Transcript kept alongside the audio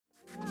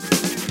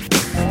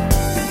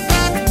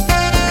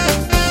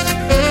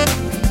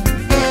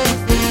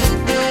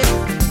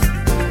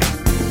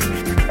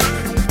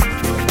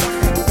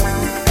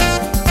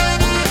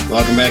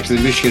Welcome back to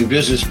the Michigan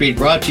Business Beat,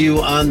 brought to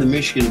you on the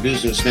Michigan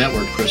Business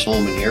Network. Chris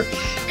Holman here,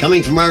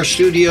 coming from our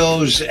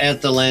studios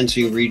at the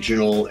Lansing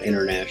Regional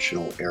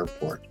International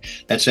Airport.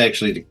 That's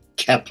actually the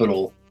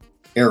capital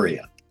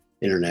area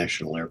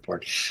International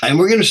Airport. And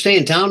we're going to stay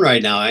in town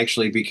right now,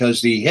 actually,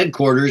 because the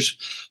headquarters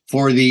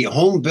for the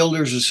Home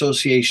Builders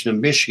Association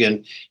of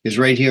Michigan is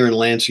right here in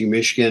Lansing,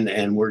 Michigan,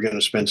 and we're going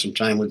to spend some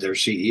time with their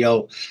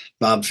CEO,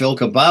 Bob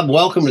Filka. Bob,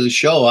 welcome to the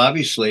show,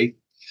 obviously.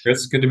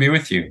 It's good to be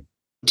with you.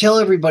 Tell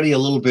everybody a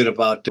little bit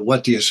about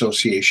what the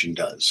association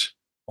does.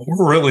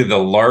 We're really the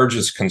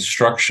largest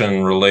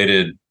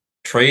construction-related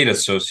trade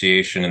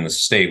association in the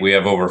state. We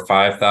have over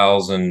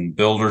 5,000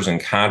 builders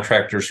and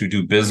contractors who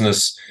do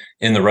business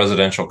in the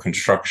residential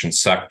construction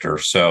sector.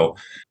 So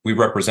we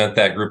represent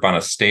that group on a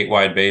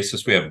statewide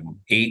basis. We have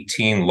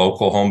 18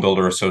 local home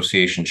builder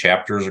association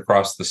chapters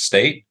across the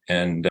state,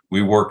 and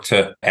we work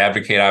to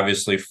advocate,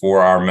 obviously,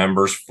 for our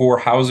members for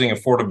housing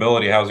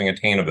affordability, housing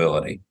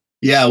attainability.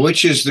 Yeah,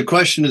 which is the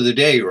question of the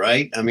day,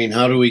 right? I mean,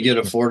 how do we get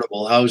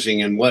affordable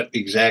housing, and what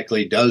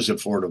exactly does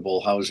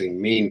affordable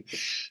housing mean?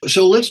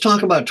 So let's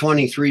talk about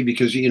 23,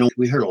 because,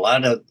 we heard a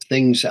lot of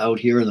things out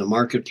here in the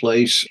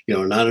marketplace,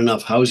 not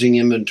enough housing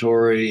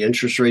inventory,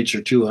 interest rates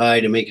are too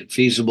high to make it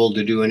feasible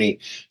to do any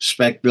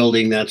spec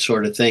building, that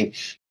sort of thing.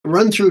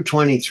 Run through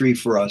 23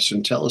 for us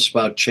and tell us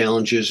about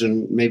challenges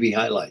and maybe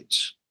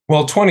highlights.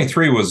 Well,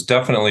 23 was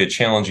definitely a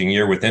challenging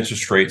year with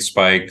interest rate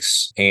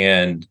spikes,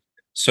 and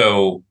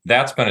so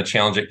that's been a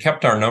challenge. It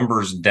kept our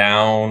numbers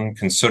down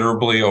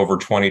considerably over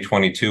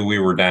 2022. We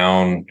were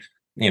down,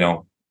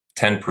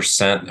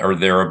 10% or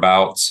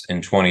thereabouts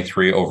in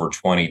 23 over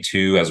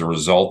 22 as a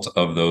result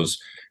of those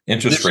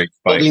interest rate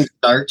spikes. Building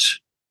starts?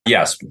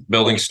 Yes,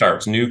 building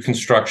starts, new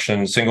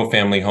construction, single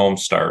family home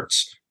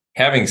starts.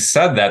 Having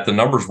said that, the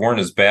numbers weren't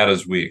as bad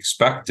as we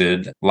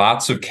expected.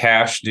 Lots of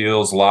cash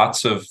deals,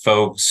 lots of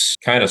folks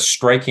kind of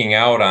striking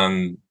out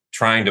on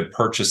trying to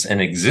purchase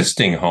an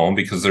existing home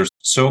because there's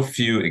so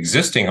few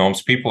existing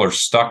homes. People are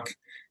stuck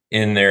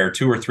in their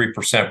 2 or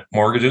 3%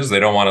 mortgages. They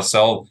don't want to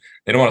sell.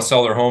 They don't want to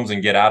sell their homes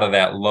and get out of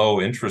that low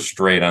interest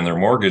rate on their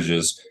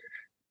mortgages.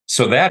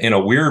 So that, in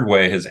a weird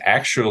way, has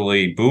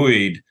actually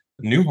buoyed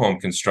new home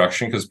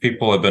construction because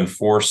people have been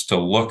forced to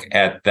look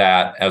at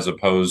that as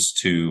opposed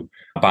to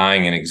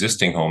buying an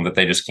existing home that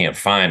they just can't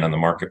find on the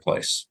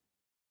marketplace.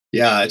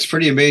 Yeah, it's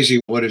pretty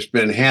amazing what has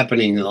been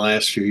happening in the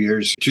last few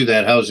years to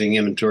that housing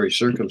inventory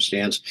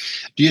circumstance.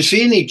 Do you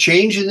see any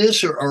change in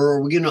this, or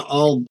are we going to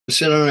all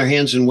sit on our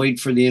hands and wait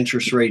for the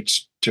interest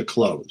rates to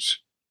close?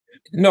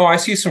 No, I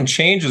see some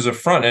changes up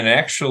front. And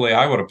actually,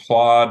 I would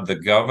applaud the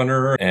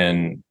governor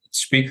and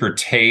Speaker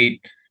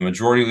Tate,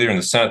 Majority Leader in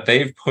the Senate.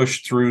 They've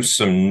pushed through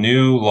some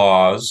new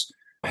laws,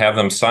 have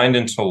them signed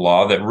into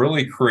law that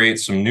really create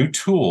some new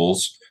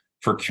tools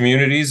for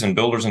communities and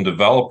builders and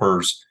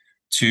developers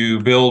to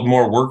build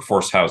more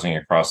workforce housing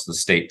across the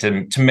state,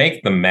 to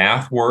make the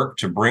math work,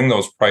 to bring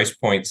those price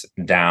points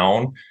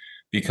down.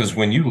 Because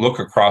when you look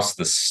across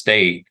the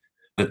state,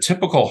 the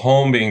typical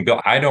home being built,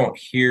 I don't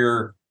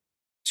hear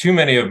too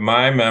many of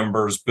my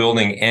members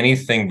building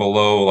anything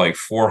below like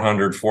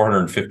 $400,000,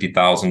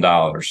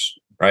 $450,000,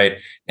 right?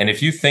 And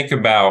if you think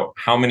about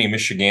how many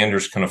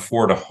Michiganders can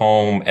afford a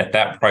home at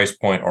that price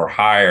point or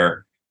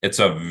higher, it's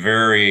a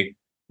very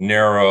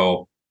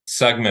narrow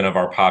segment of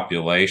our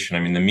population. I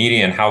mean, the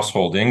median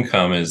household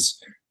income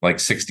is like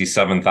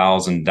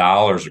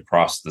 $67,000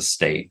 across the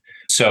state.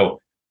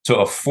 So to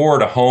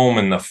afford a home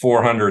in the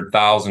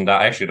 $400,000,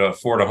 actually to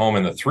afford a home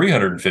in the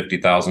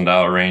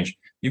 $350,000 range,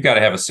 you've got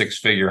to have a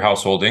six-figure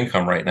household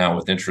income right now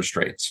with interest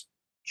rates.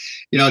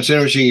 It's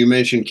interesting you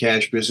mentioned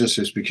cash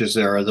businesses, because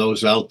there are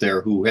those out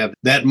there who have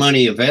that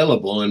money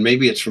available, and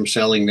maybe it's from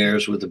selling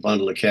theirs with the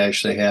bundle of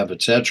cash they have,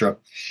 et cetera.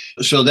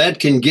 So that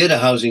can get a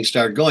housing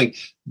start going.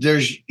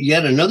 There's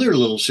yet another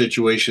little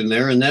situation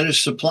there, and that is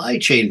supply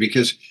chain,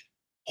 because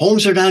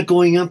homes are not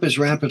going up as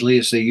rapidly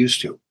as they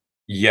used to.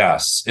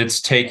 Yes, it's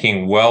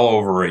taking well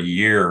over a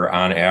year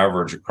on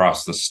average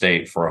across the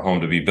state for a home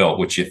to be built,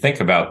 which you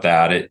think about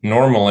that. It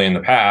normally in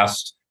the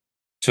past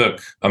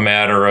took a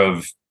matter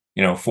of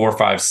 4,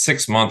 5,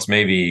 6 months,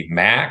 maybe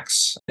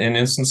max in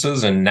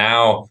instances. And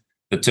now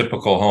the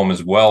typical home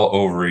is well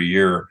over a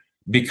year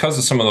because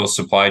of some of those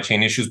supply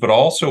chain issues, but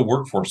also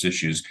workforce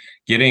issues,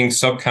 getting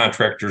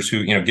subcontractors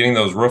who, getting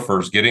those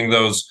roofers, getting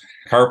those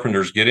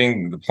carpenters,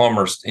 getting the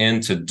plumbers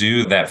in to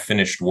do that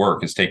finished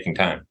work is taking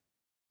time.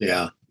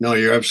 Yeah, no,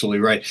 you're absolutely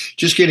right.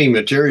 Just getting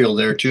material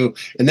there too.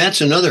 And that's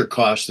another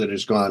cost that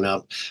has gone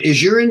up.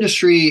 Is your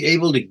industry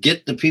able to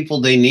get the people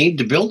they need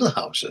to build the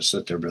houses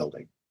that they're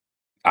building?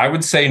 I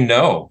would say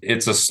no.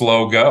 It's a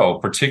slow go,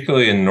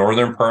 particularly in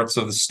northern parts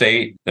of the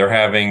state. They're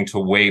having to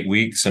wait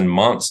weeks and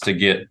months to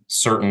get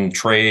certain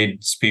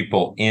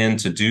tradespeople in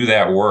to do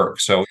that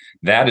work. So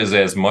that is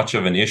as much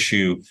of an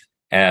issue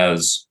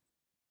as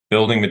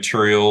building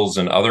materials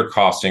and other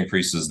cost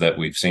increases that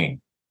we've seen.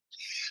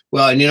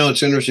 Well, and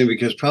it's interesting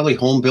because probably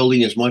home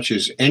building, as much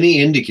as any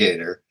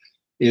indicator,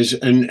 is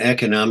an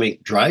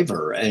economic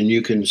driver. And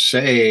you can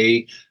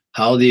say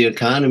how the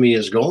economy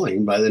is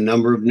going by the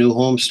number of new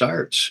home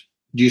starts.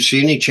 Do you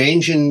see any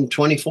change in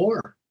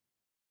 24?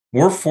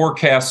 We're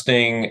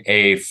forecasting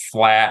a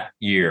flat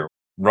year.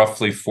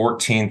 Roughly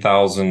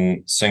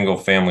 14,000 single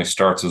family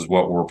starts is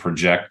what we're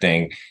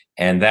projecting.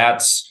 And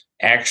that's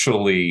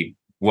actually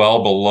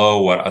well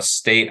below what a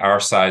state our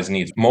size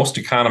needs. Most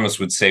economists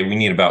would say we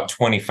need about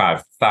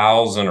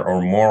 25,000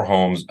 or more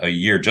homes a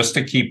year just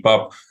to keep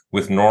up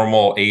with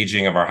normal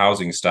aging of our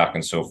housing stock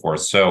and so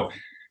forth. So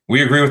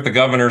we agree with the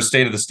governor's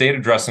State of the State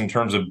address in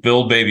terms of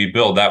build, baby,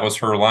 build. That was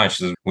her line.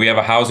 She says, we have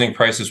a housing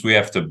crisis we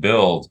have to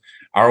build.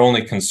 Our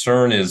only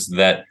concern is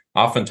that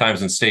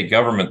oftentimes in state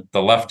government,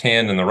 the left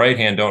hand and the right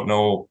hand don't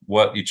know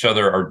what each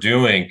other are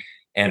doing.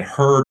 And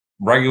her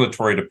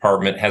regulatory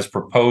department has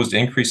proposed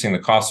increasing the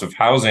cost of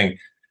housing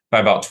by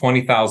about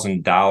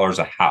 $20,000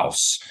 a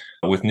house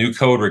with new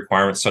code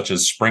requirements such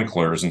as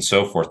sprinklers and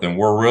so forth. And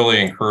we're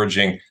really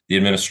encouraging the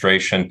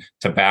administration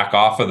to back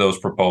off of those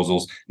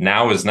proposals.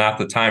 Now is not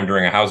the time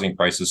during a housing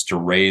crisis to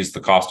raise the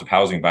cost of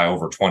housing by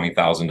over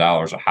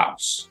 $20,000 a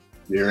house.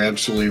 You're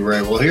absolutely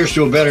right. Well, here's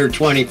to a better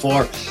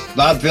 24.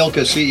 Bob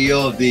Filka,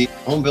 CEO of the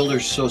Home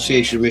Builders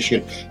Association of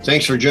Michigan.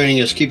 Thanks for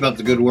joining us. Keep up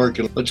the good work,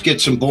 and let's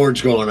get some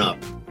boards going up.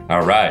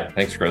 All right.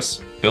 Thanks,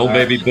 Chris. Build,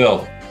 baby,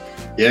 build.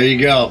 There you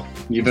go.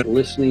 You've been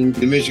listening to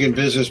the Michigan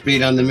Business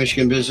Beat on the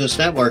Michigan Business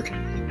Network.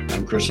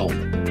 I'm Chris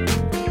Holman.